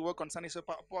says, come to work on Sunday. So,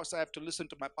 boss, I have to listen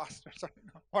to my pastor.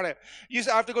 Whatever. You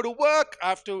say, I have to go to work. I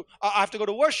have to go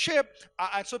to worship.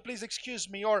 So please excuse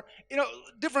me. Or,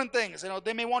 different things.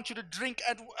 They may want you to drink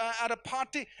at a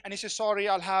party. And you say, sorry,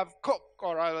 I'll have Coke.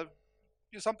 Or I'll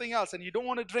do something else. And you don't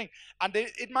want to drink. And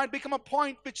it might become a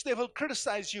point which they will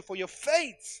criticize you for your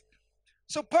faith.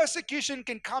 So persecution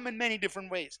can come in many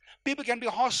different ways. People can be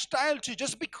hostile to you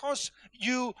just because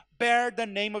you bear the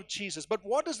name of Jesus. But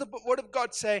what does the Word of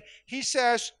God say? He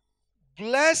says,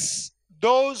 bless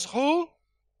those who...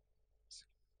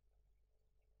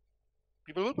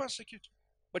 People will persecute you,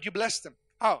 but you bless them.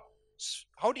 How?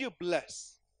 How do you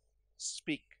bless?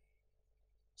 Speak.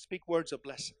 Speak words of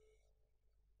blessing.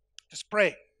 Just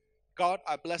pray. God,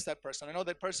 I bless that person. I know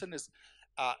that person is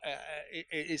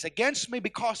against me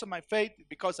because of my faith,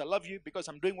 because I love you, because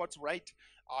I'm doing what's right,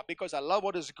 because I love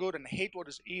what is good and hate what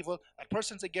is evil. That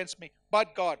person's against me.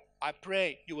 But God, I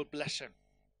pray you will bless him.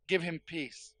 Give him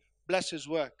peace. Bless his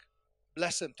work.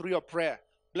 Bless him through your prayer.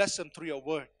 Bless him through your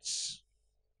words.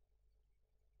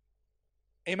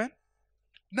 Amen?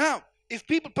 Now, if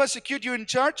people persecute you in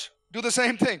church, do the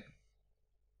same thing.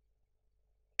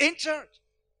 In church.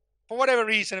 For whatever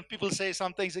reason, if people say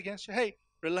some things against you, hey,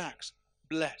 relax.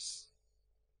 Bless.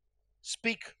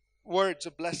 Speak words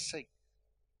of blessing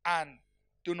and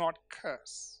do not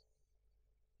curse.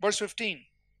 Verse 15.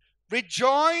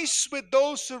 Rejoice with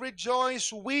those who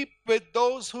rejoice. Weep with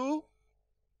those who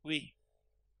weep.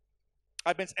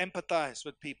 I mean, empathize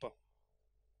with people.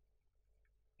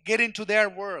 Get into their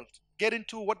world. Get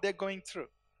into what they're going through.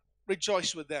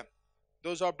 Rejoice with them.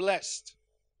 Those are blessed.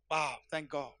 Wow, thank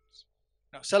God.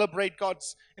 Now, celebrate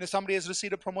God's, somebody has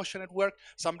received a promotion at work,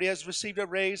 somebody has received a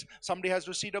raise, somebody has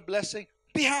received a blessing.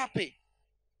 Be happy.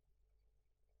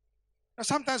 Now,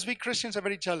 sometimes we Christians are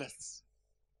very jealous,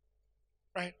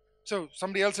 right? So,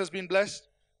 somebody else has been blessed.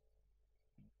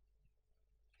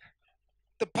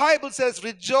 The Bible says,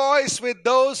 rejoice with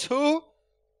those who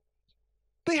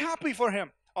be happy for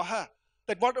him or her.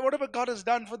 That whatever God has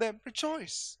done for them,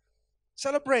 rejoice.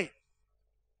 Celebrate.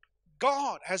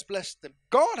 God has blessed them.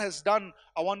 God has done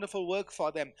a wonderful work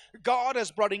for them. God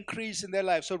has brought increase in their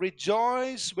life. So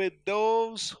rejoice with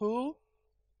those who,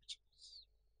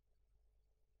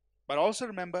 but also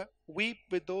remember, weep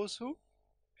with those who.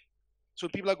 So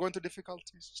people are going through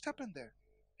difficulties. Step in there.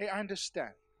 Hey, I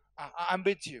understand. I'm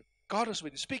with you. God is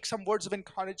with you. Speak some words of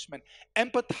encouragement.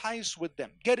 Empathize with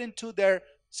them. Get into their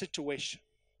situation.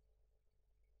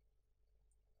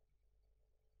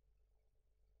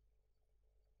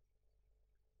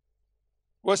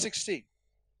 Verse 16.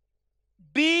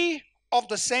 Be of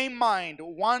the same mind,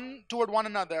 one toward one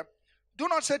another. Do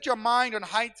not set your mind on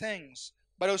high things,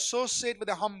 but associate with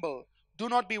the humble. Do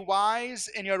not be wise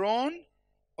in your own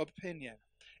opinion.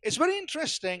 It's very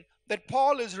interesting that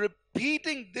Paul is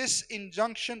repeating this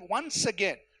injunction once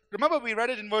again. Remember, we read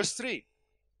it in verse 3,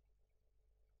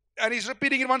 and he's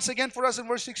repeating it once again for us in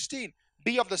verse 16.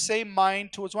 Be of the same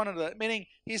mind towards one another. Meaning,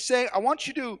 he's saying, I want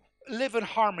you to live in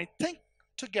harmony. Think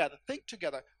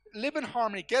together, live in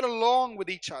harmony, get along with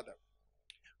each other.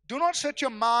 Do not set your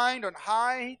mind on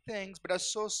high things, but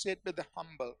associate with the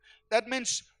humble. That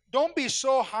means don't be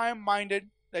so high minded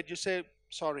that you say,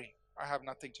 sorry, I have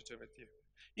nothing to do with you.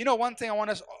 You know, one thing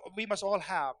we must all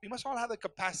have, the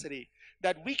capacity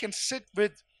that we can sit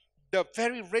with the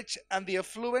very rich and the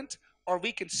affluent, or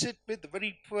we can sit with the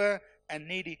very poor and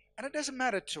needy, and it doesn't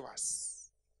matter to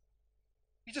us.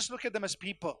 You just look at them as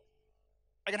people.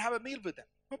 I can have a meal with them,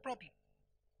 no problem.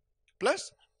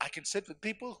 Plus, I can sit with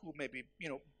people who may be,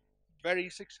 very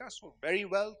successful, very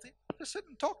wealthy. Just sit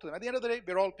and talk to them. At the end of the day,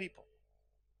 we're all people.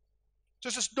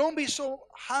 Just don't be so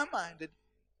high-minded,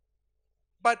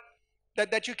 but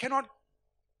that you cannot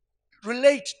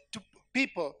relate to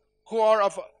people who are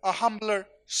of a humbler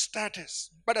status,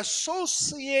 but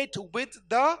associate with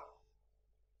the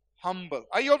humble.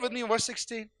 Are you all with me in verse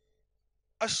 16?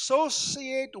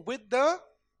 Associate with the.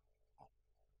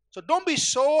 So don't be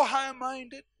so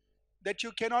high-minded that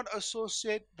you cannot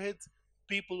associate with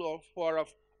people who are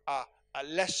of a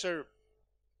lesser,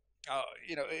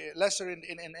 lesser in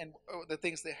the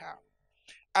things they have.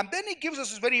 And then he gives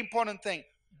us this very important thing.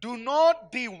 Do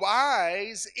not be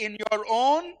wise in your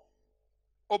own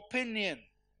opinion.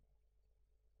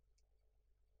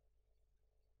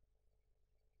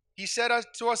 He said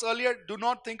to us earlier, do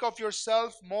not think of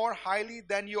yourself more highly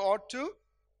than you ought to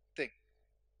think.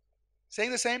 Saying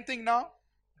the same thing now.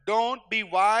 Don't be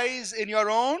wise in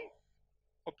your own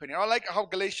opinion. I like how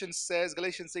Galatians 6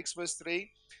 verse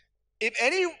 3. If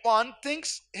anyone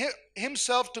thinks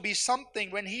himself to be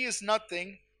something when he is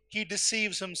nothing, he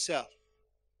deceives himself.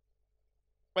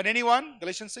 When anyone,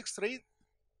 Galatians 6:3,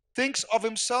 thinks of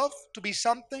himself to be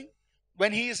something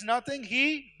when he is nothing,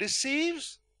 he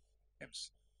deceives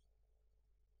himself.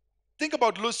 Think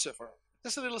about Lucifer.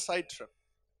 Just a little side trip.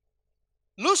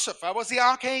 Lucifer was the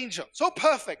archangel, so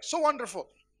perfect, so wonderful,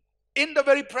 in the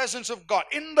very presence of God,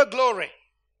 in the glory.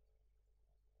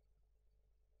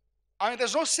 I mean,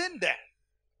 there's no sin there.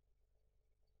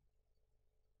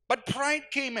 But pride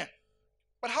came in.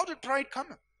 But how did pride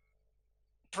come in?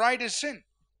 Pride is sin.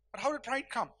 But how did pride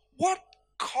come? What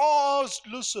caused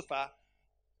Lucifer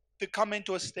to come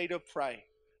into a state of pride?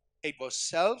 It was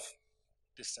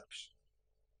self-deception.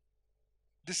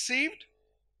 Deceived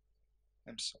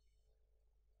himself.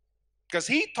 Because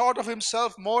he thought of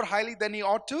himself more highly than he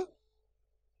ought to. He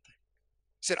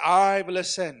said, I will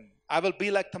ascend. I will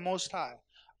be like the Most High.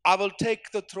 I will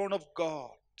take the throne of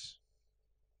God.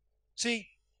 See,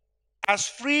 as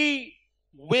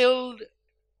free-willed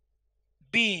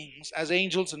beings, as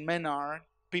angels and men are,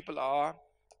 people are,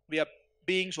 we are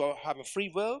beings who have a free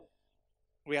will.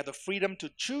 We have the freedom to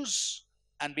choose,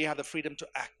 and we have the freedom to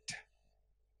act.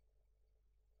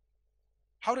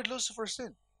 How did Lucifer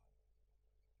sin?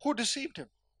 Who deceived him?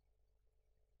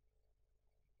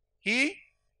 He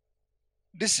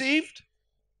deceived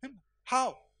him.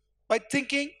 How? By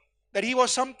thinking that he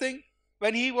was something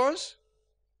when he was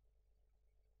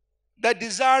that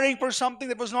desiring for something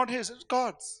that was not his. It's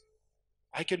God's.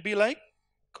 I can be like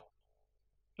God.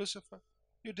 Lucifer,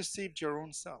 you deceived your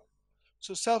own self.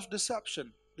 So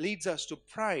self-deception leads us to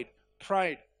pride.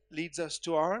 Pride leads us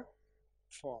to our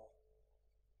fall.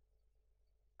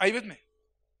 Are you with me?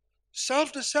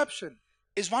 Self-deception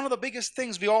is one of the biggest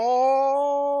things we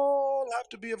all have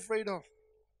to be afraid of.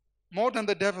 More than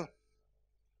the devil.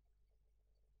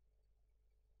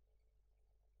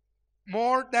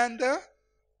 More than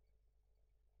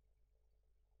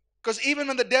because even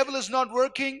when the devil is not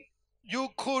working, you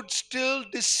could still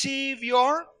deceive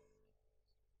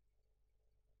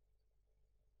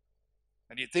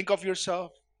and you think of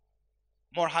yourself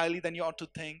more highly than you ought to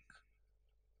think.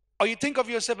 Or you think of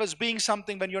yourself as being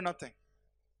something when you're nothing.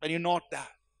 When you're not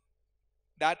that.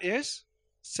 That is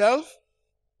self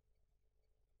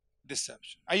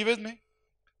deception. Are you with me?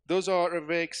 Those are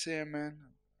awake, say amen.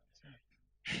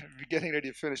 We're getting ready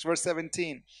to finish. Verse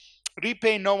 17.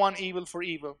 Repay no one evil for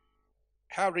evil.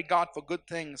 Have regard for good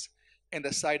things in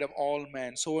the sight of all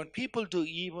men. So when people do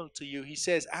evil to you, he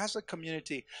says, as a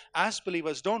community, as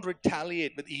believers, don't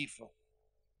retaliate with evil.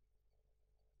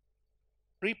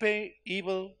 Repay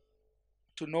evil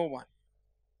to no one.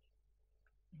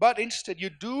 But instead, you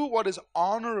do what is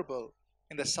honorable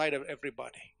in the sight of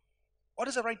everybody. What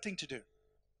is the right thing to do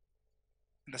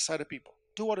in the sight of people?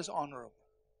 Do what is honorable.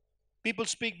 People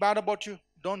speak bad about you,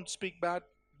 don't speak bad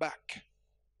back.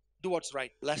 Do what's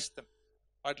right. Bless them.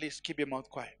 Or at least keep your mouth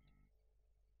quiet.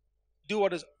 Do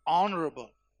what is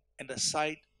honorable in the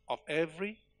sight of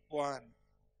everyone.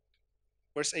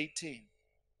 Verse 18.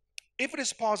 If it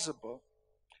is possible,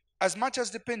 as much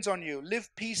as depends on you, live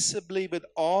peaceably with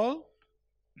all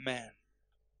men.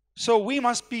 So we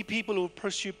must be people who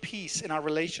pursue peace in our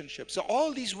relationships. So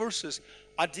all these verses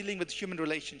are dealing with human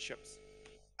relationships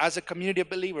as a community of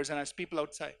believers and as people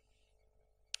outside.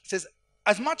 It says,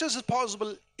 as much as is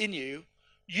possible in you,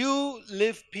 you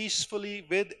live peacefully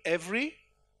with everybody.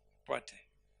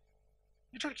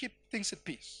 You try to keep things at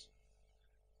peace.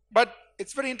 But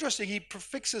it's very interesting. He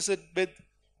prefixes it with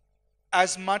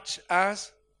as much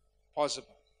as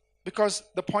possible. Because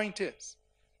the point is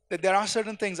that there are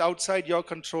certain things outside your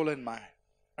control and mine.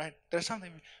 Right? There's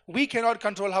something we cannot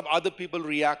control how other people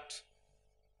react.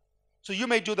 So you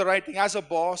may do the right thing. As a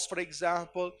boss, for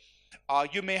example,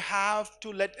 you may have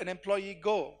to let an employee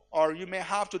go, or you may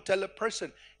have to tell a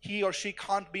person he or she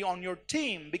can't be on your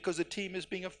team because the team is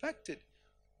being affected.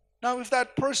 Now, if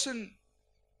that person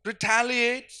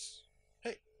retaliates,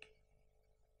 hey,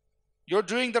 you're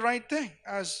doing the right thing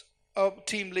as a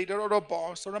team leader or a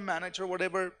boss or a manager,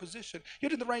 whatever position. You're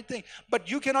doing the right thing.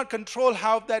 But you cannot control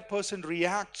how that person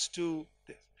reacts to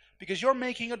this because you're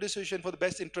making a decision for the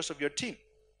best interest of your team.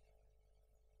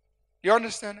 You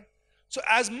understand? So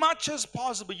as much as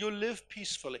possible, you live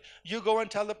peacefully. You go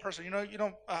and tell the person,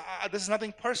 this is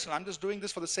nothing personal. I'm just doing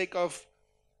this for the sake of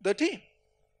the team.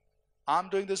 I'm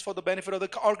doing this for the benefit of the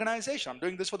organization. I'm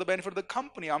doing this for the benefit of the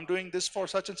company. I'm doing this for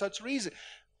such and such reason.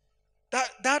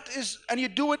 That is, and you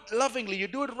do it lovingly. You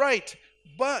do it right.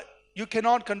 But you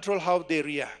cannot control how they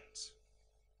react.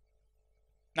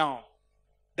 Now,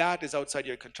 that is outside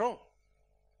your control.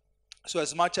 So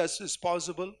as much as is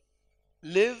possible,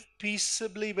 live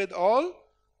peaceably with all.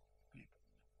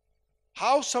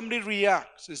 How somebody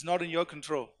reacts is not in your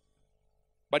control.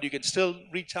 But you can still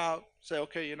reach out, say,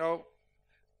 okay,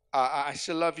 I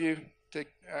still love you.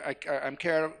 I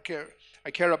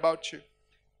care about you.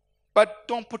 But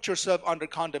don't put yourself under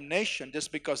condemnation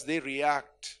just because they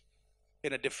react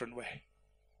in a different way.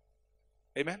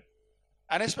 Amen?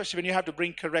 And especially when you have to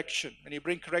bring correction. When you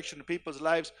bring correction to people's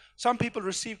lives, some people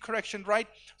receive correction right.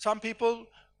 Some people,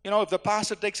 if the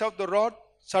pastor takes out the rod,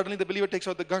 suddenly the believer takes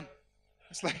out the gun.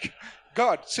 It's like,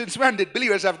 God, since when did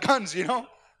believers have guns,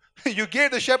 You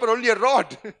gave the shepherd only a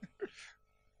rod.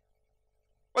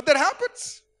 But that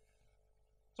happens.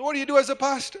 So what do you do as a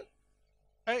pastor?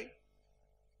 Hey,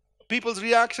 people's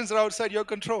reactions are outside your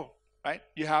control, right?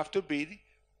 You have to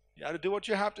do what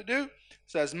you have to do.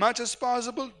 So as much as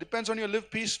possible, depends on you, live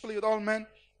peacefully with all men.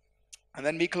 And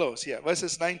then we close here.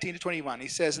 Verses 19 to 21. He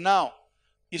says, now,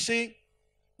 you see,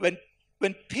 when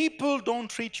people don't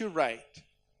treat you right,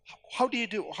 how do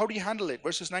you handle it?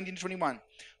 Verses 19 to 21.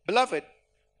 Beloved,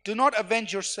 do not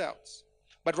avenge yourselves,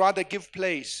 but rather give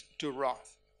place to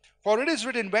wrath. For it is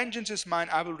written, vengeance is mine,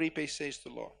 I will repay, says the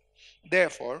Lord.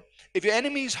 Therefore, if your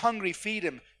enemy is hungry, feed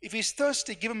him. If he's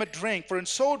thirsty, give him a drink, for in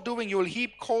so doing you will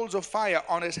heap coals of fire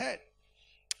on his head.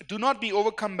 Do not be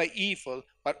overcome by evil,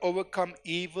 but overcome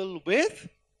evil with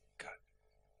good.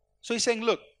 So he's saying,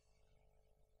 look,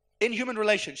 in human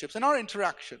relationships, in our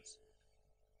interactions,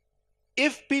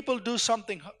 if people do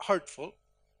something hurtful,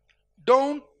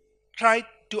 don't try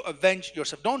to avenge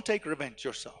yourself. Don't take revenge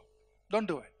yourself. Don't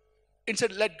do it.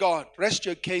 Instead, let God, rest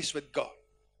your case with God.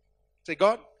 Say,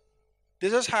 God,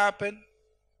 this has happened.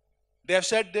 They have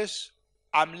said this.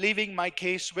 I'm leaving my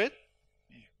case with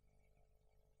you.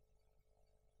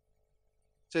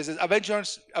 So it says,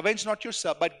 avenge not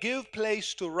yourself, but give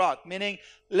place to wrath. Meaning,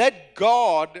 let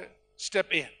God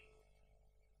step in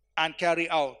and carry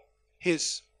out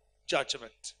his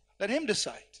judgment. Let him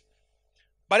decide.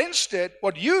 But instead,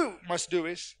 what you must do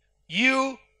is,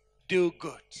 you do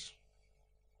good.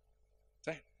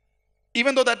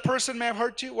 Even though that person may have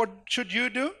hurt you, what should you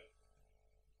do?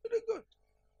 You do good.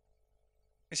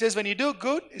 It says when you do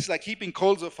good, it's like heaping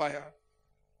coals of fire.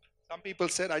 Some people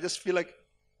said, I just feel like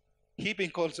heaping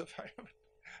coals of fire. It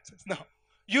says, no,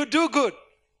 you do good.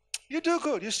 You do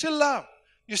good. You still love.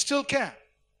 You still care.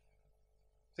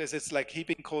 Says it's like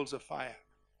heaping coals of fire.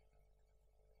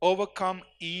 Overcome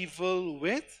evil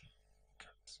with good.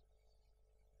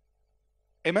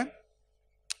 Amen.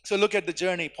 So look at the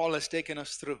journey Paul has taken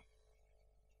us through.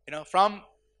 From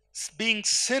being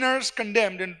sinners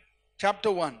condemned in chapter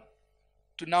 1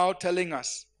 to now telling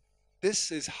us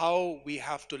this is how we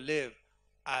have to live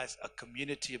as a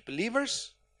community of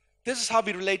believers. This is how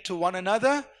we relate to one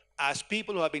another as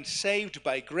people who have been saved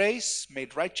by grace,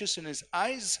 made righteous in his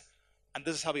eyes. And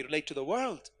this is how we relate to the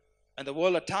world. And the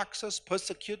world attacks us,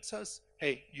 persecutes us.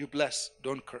 Hey, you bless,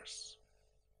 don't curse.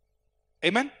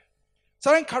 Amen?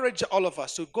 So I encourage all of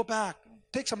us to go back,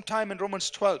 take some time in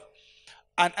Romans 12,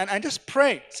 and just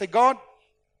pray. Say, God,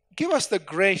 give us the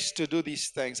grace to do these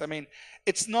things. I mean,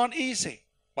 it's not easy,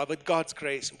 but with God's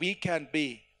grace, we can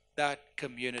be that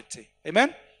community.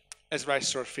 Amen? Let's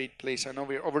rise to our feet, please. I know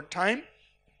we're over time.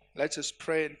 Let's just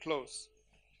pray and close.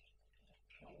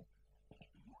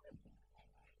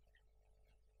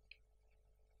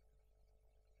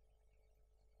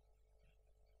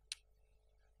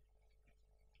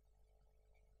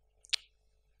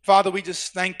 Father, we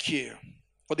just thank you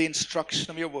for the instruction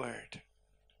of your word.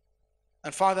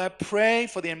 And Father, I pray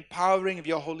for the empowering of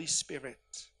your Holy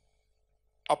Spirit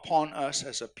upon us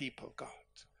as a people, God.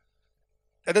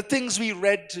 That the things we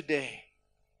read today,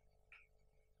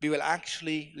 we will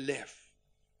actually live.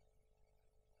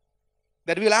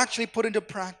 That we will actually put into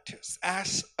practice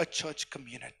as a church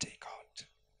community, God.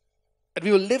 That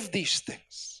we will live these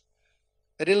things.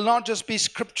 That it will not just be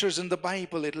scriptures in the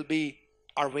Bible, it will be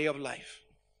our way of life.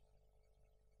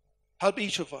 Help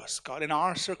each of us, God, in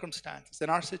our circumstances, in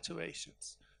our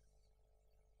situations,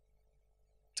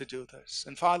 to do this.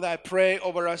 And Father, I pray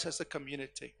over us as a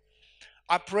community.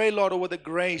 I pray, Lord, over the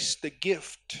grace, the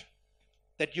gift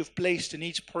that you've placed in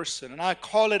each person. And I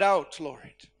call it out,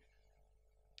 Lord.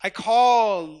 I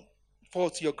call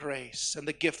forth your grace and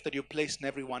the gift that you placed in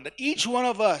everyone. That each one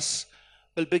of us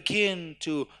will begin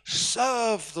to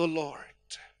serve the Lord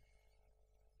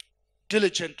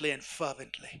diligently and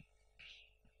fervently.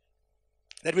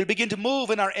 That we'll begin to move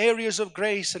in our areas of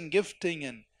grace and gifting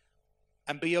and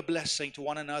be a blessing to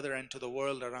one another and to the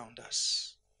world around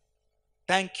us.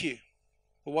 Thank you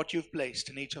for what you've placed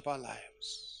in each of our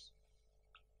lives.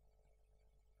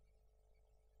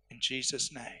 In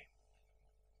Jesus' name,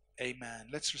 amen.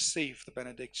 Let's receive the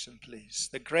benediction, please.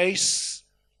 The grace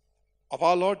of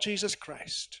our Lord Jesus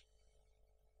Christ,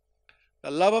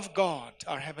 the love of God,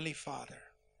 our Heavenly Father,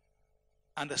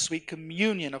 and the sweet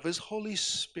communion of his Holy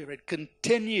Spirit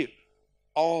continue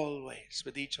always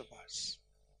with each of us.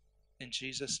 In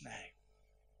Jesus' name,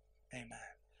 amen.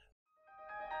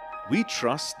 We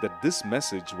trust that this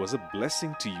message was a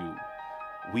blessing to you.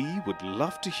 We would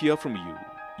love to hear from you.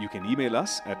 You can email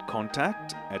us at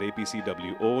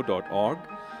contact@apcwo.org.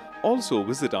 Also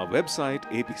visit our website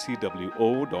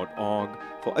apcwo.org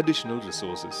for additional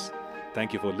resources.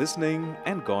 Thank you for listening,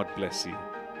 and God bless you.